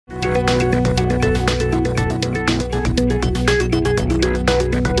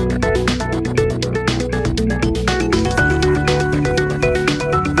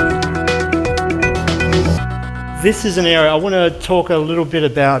This is an area, I want to talk a little bit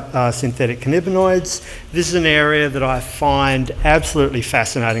about synthetic cannabinoids. This is an area that I find absolutely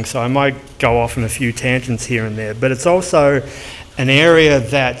fascinating, so I might go off on a few tangents here and there, but it's also an area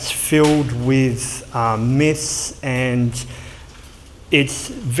that's filled with myths, and it's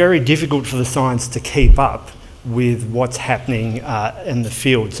very difficult for the science to keep up with what's happening in the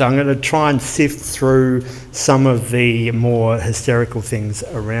field. So I'm going to try and sift through some of the more hysterical things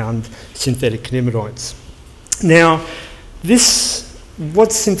around synthetic cannabinoids. Now,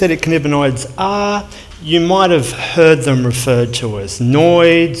 what synthetic cannabinoids are, you might have heard them referred to as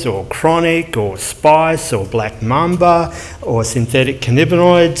noids or chronic or spice or black mamba or synthetic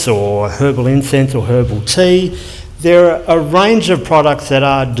cannabinoids or herbal incense or herbal tea. There are a range of products that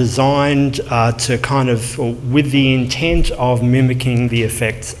are designed to kind of, with the intent of mimicking the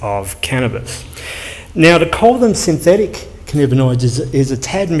effects of cannabis. Now, to call them synthetic cannabinoids is a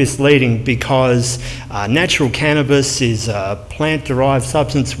tad misleading, because natural cannabis is a plant-derived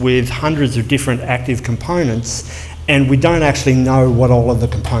substance with hundreds of different active components, and we don't actually know what all of the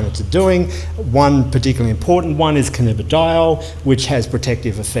components are doing. One particularly important one is cannabidiol, which has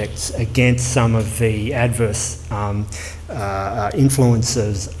protective effects against some of the adverse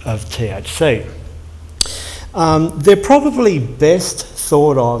influences of THC. They're probably best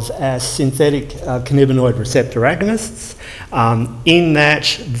thought of as synthetic cannabinoid receptor agonists, in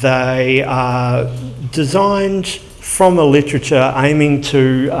that they are designed from the literature aiming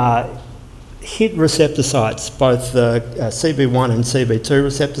to hit receptor sites, both the CB1 and CB2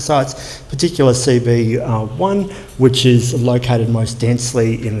 receptor sites, particular CB1, which is located most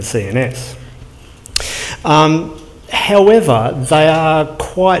densely in the CNS. However, they are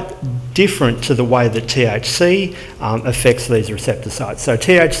quite different to the way that THC affects these receptor sites. So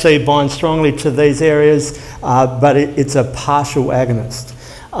THC binds strongly to these areas, but it's a partial agonist.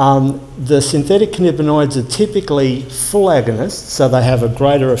 The synthetic cannabinoids are typically full agonists, so they have a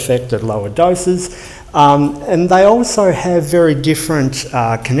greater effect at lower doses, and they also have very different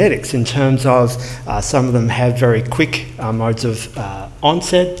kinetics in terms of some of them have very quick modes of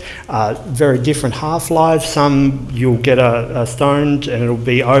onset, very different half-lives. Some you'll get a stoned and it'll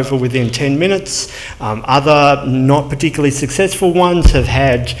be over within 10 minutes. Other not particularly successful ones have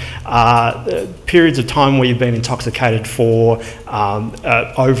had periods of time where you've been intoxicated for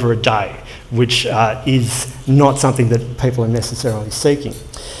over a day, which is not something that people are necessarily seeking.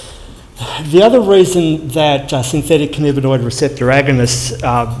 The other reason that synthetic cannabinoid receptor agonists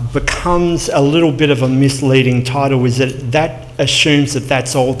becomes a little bit of a misleading title is that assumes that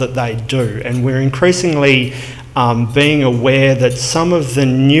that's all that they do, and we're increasingly being aware that some of the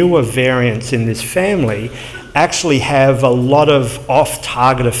newer variants in this family actually have a lot of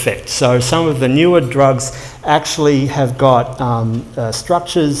off-target effects. So some of the newer drugs actually have got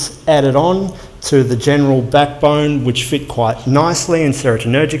structures added on to the general backbone which fit quite nicely in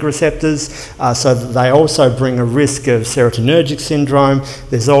serotonergic receptors, so that they also bring a risk of serotonergic syndrome.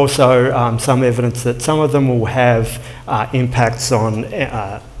 There's also some evidence that some of them will have impacts on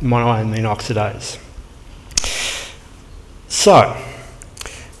monoamine oxidase. So,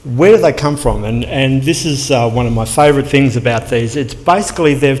 where do they come from? And this is one of my favourite things about these. It's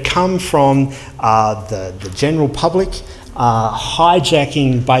basically they've come from the general public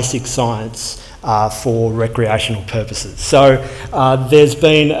hijacking basic science for recreational purposes. So there's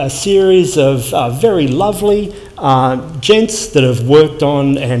been a series of very lovely gents that have worked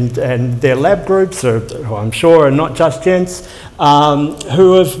on, and their lab groups, who I'm sure are not just gents,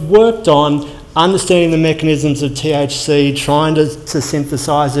 who have worked on understanding the mechanisms of THC, trying to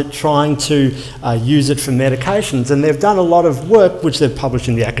synthesize it, trying to use it for medications. And they've done a lot of work which they've published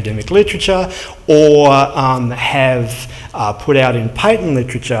in the academic literature, or have put out in patent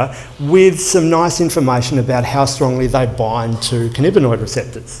literature with some nice information about how strongly they bind to cannabinoid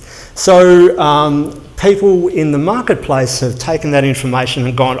receptors. So people in the marketplace have taken that information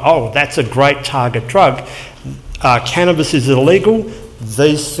and gone, oh, that's a great target drug. Cannabis is illegal.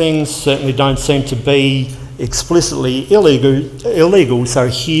 These things certainly don't seem to be explicitly illegal, so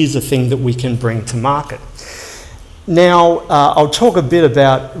here's a thing that we can bring to market. Now, I'll talk a bit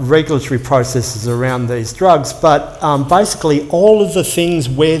about regulatory processes around these drugs, but basically all of the things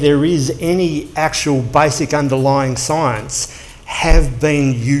where there is any actual basic underlying science have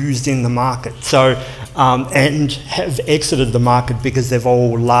been used in the market, so and have exited the market because they've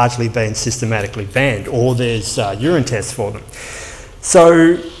all largely been systematically banned, or there's urine tests for them.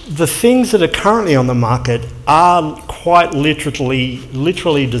 So the things that are currently on the market are quite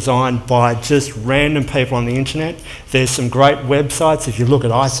literally designed by just random people on the internet. There's some great websites. If you look at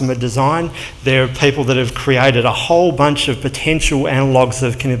isomer design, there are people that have created a whole bunch of potential analogues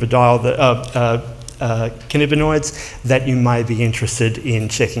of cannabidiol, cannabinoids that you may be interested in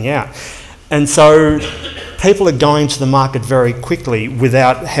checking out. And so people are going to the market very quickly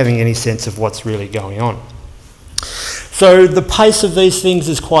without having any sense of what's really going on. So the pace of these things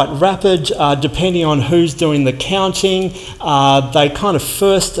is quite rapid, depending on who's doing the counting. They kind of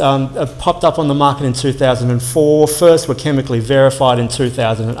first popped up on the market in 2004, first were chemically verified in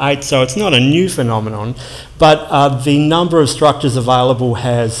 2008, so it's not a new phenomenon, but the number of structures available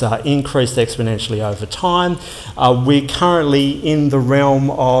has increased exponentially over time. We're currently in the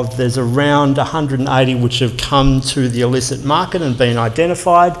realm of, there's around 180 which have come to the illicit market and been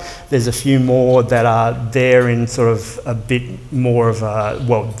identified. There's a few more that are there in sort of a bit more of a,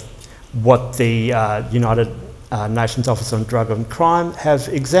 well, what the United Nations Office on Drug and Crime have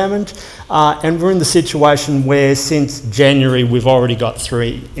examined. And we're in the situation where since January we've already got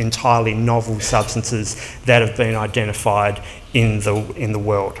 3 entirely novel substances that have been identified in the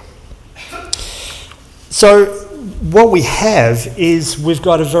world. So what we have is we've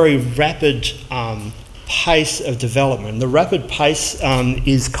got a very rapid pace of development. The rapid pace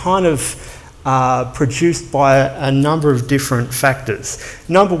is kind of produced by a number of different factors.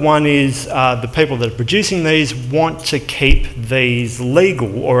 Number one is the people that are producing these want to keep these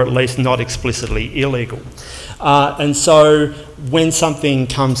legal, or at least not explicitly illegal. And so when something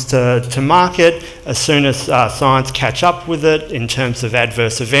comes to market, as soon as science catch up with it in terms of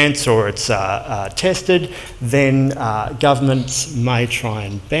adverse events or it's tested, then governments may try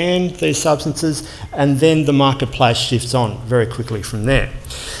and ban these substances, and then the marketplace shifts on very quickly from there.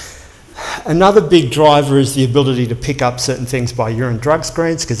 Another big driver is the ability to pick up certain things by urine drug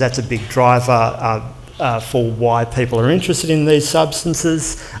screens, because that's a big driver for why people are interested in these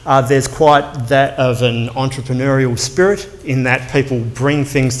substances. There's quite that of an entrepreneurial spirit in that people bring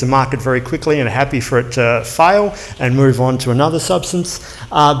things to market very quickly and are happy for it to fail and move on to another substance.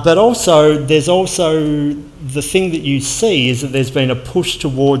 But also, there's also the thing that you see is that there's been a push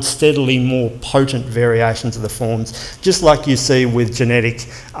towards steadily more potent variations of the forms, just like you see with genetic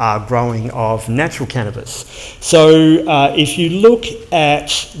growing of natural cannabis. So if you look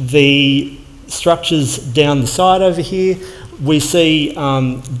at the structures down the side over here, we see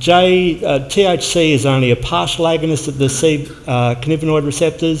THC is only a partial agonist at the cannabinoid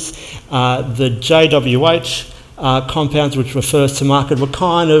receptors. The JWH compounds which were first to market were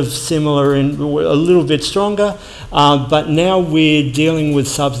kind of similar and a little bit stronger, but now we're dealing with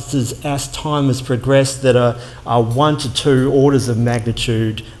substances as time has progressed that are 1 to 2 orders of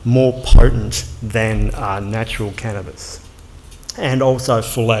magnitude more potent than natural cannabis, and also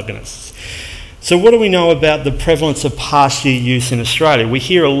full agonists. So what do we know about the prevalence of past-year use in Australia? We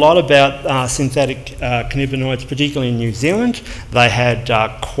hear a lot about synthetic cannabinoids, particularly in New Zealand. They had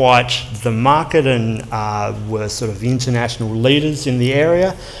quite the market and were sort of international leaders in the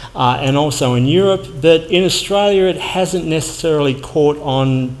area, and also in Europe. But in Australia, it hasn't necessarily caught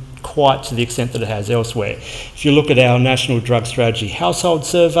on quite to the extent that it has elsewhere. If you look at our National Drug Strategy household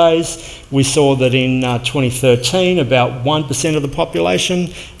surveys, we saw that in 2013 about 1% of the population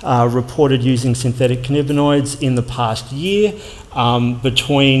reported using synthetic cannabinoids in the past year.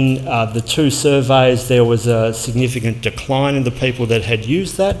 Between the 2 surveys there was a significant decline in the people that had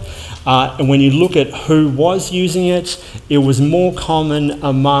used that. And when you look at who was using it, it was more common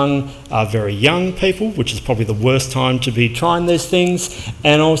among very young people, which is probably the worst time to be trying these things,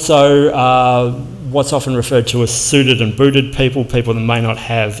 and also what's often referred to as suited and booted people, people that may not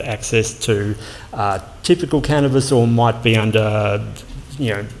have access to typical cannabis or might be under,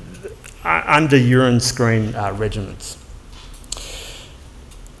 under urine screen regimens.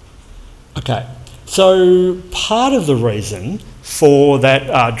 Okay, so part of the reason for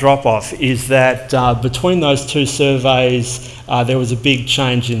that drop-off is that between those 2 surveys there was a big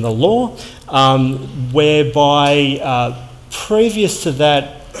change in the law, whereby previous to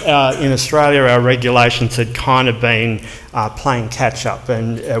that in Australia our regulations had kind of been playing catch-up,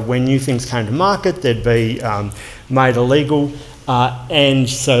 and when new things came to market they'd be made illegal. And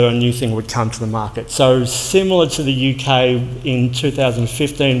so a new thing would come to the market. So similar to the UK, in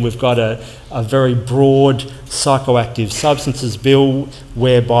 2015 we've got a very broad psychoactive substances bill,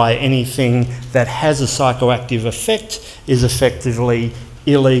 whereby anything that has a psychoactive effect is effectively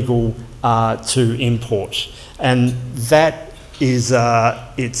illegal to import. And that is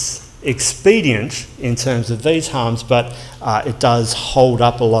it's expedient in terms of these harms, but it does hold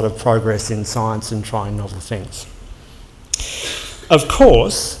up a lot of progress in science and trying novel things. Of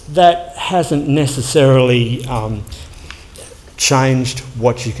course, that hasn't necessarily changed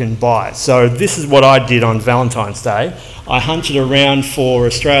what you can buy. So this is what I did on Valentine's Day. I hunted around for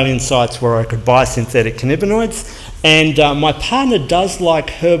Australian sites where I could buy synthetic cannabinoids, And my partner does like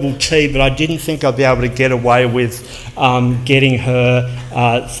herbal tea, but I didn't think I'd be able to get away with getting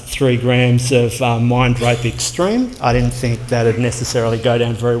her 3 grams of Mind Rape Extreme. I didn't think that'd necessarily go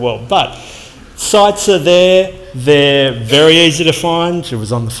down very well. But sites are there. They're very easy to find. It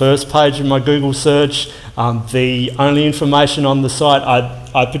was on the first page of my Google search. The only information on the site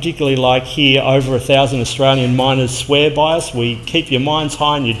I particularly like here, over 1,000 Australian miners swear by us. We keep your minds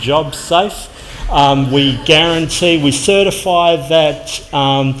high and your jobs safe. We guarantee, we certify that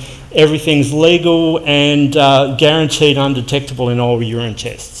everything's legal and guaranteed undetectable in all urine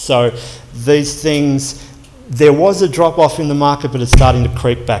tests. So these things, there was a drop off in the market, but it's starting to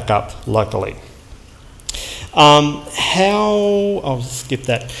creep back up locally. I'll skip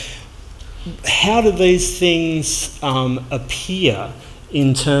that. How do these things appear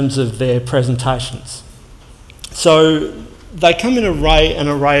in terms of their presentations? So they come in an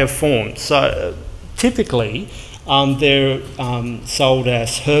array of forms. So typically they're sold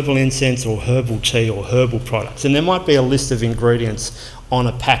as herbal incense or herbal tea or herbal products, and there might be a list of ingredients on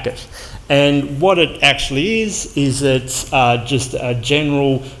a packet. And what it actually is it's just a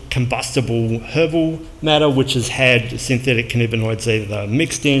general combustible herbal matter which has had synthetic cannabinoids either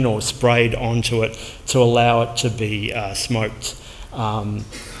mixed in or sprayed onto it to allow it to be smoked.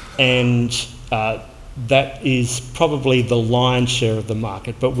 That is probably the lion's share of the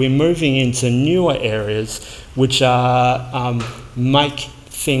market, but we're moving into newer areas which are make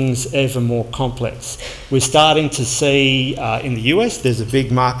things ever more complex. We're starting to see in the US, there's a big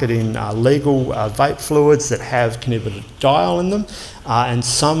market in legal vape fluids that have cannabidiol in them, and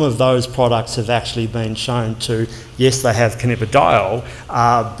some of those products have actually been shown to, yes, they have cannabidiol,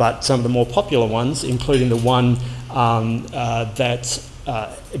 but some of the more popular ones, including the one that's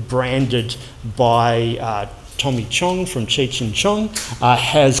branded by Tommy Chong from Cheech and Chong,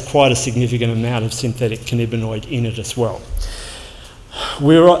 has quite a significant amount of synthetic cannabinoid in it as well.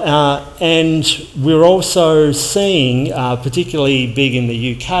 We're also seeing, particularly big in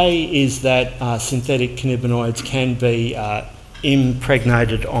the UK, is that synthetic cannabinoids can be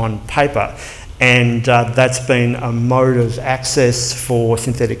impregnated on paper, and that's been a mode of access for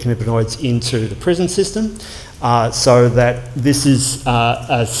synthetic cannabinoids into the prison system. So that this is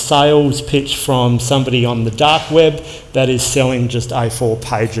a sales pitch from somebody on the dark web that is selling just A4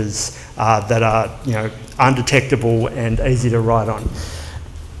 pages that are, undetectable and easy to write on.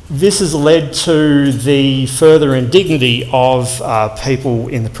 This has led to the further indignity of people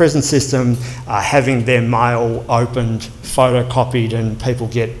in the prison system having their mail opened, photocopied, and people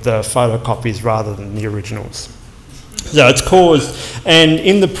get the photocopies rather than the originals. So it's caused, and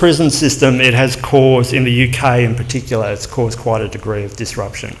in the prison system it has caused, in the UK in particular, it's caused quite a degree of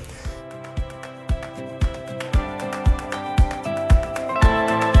disruption.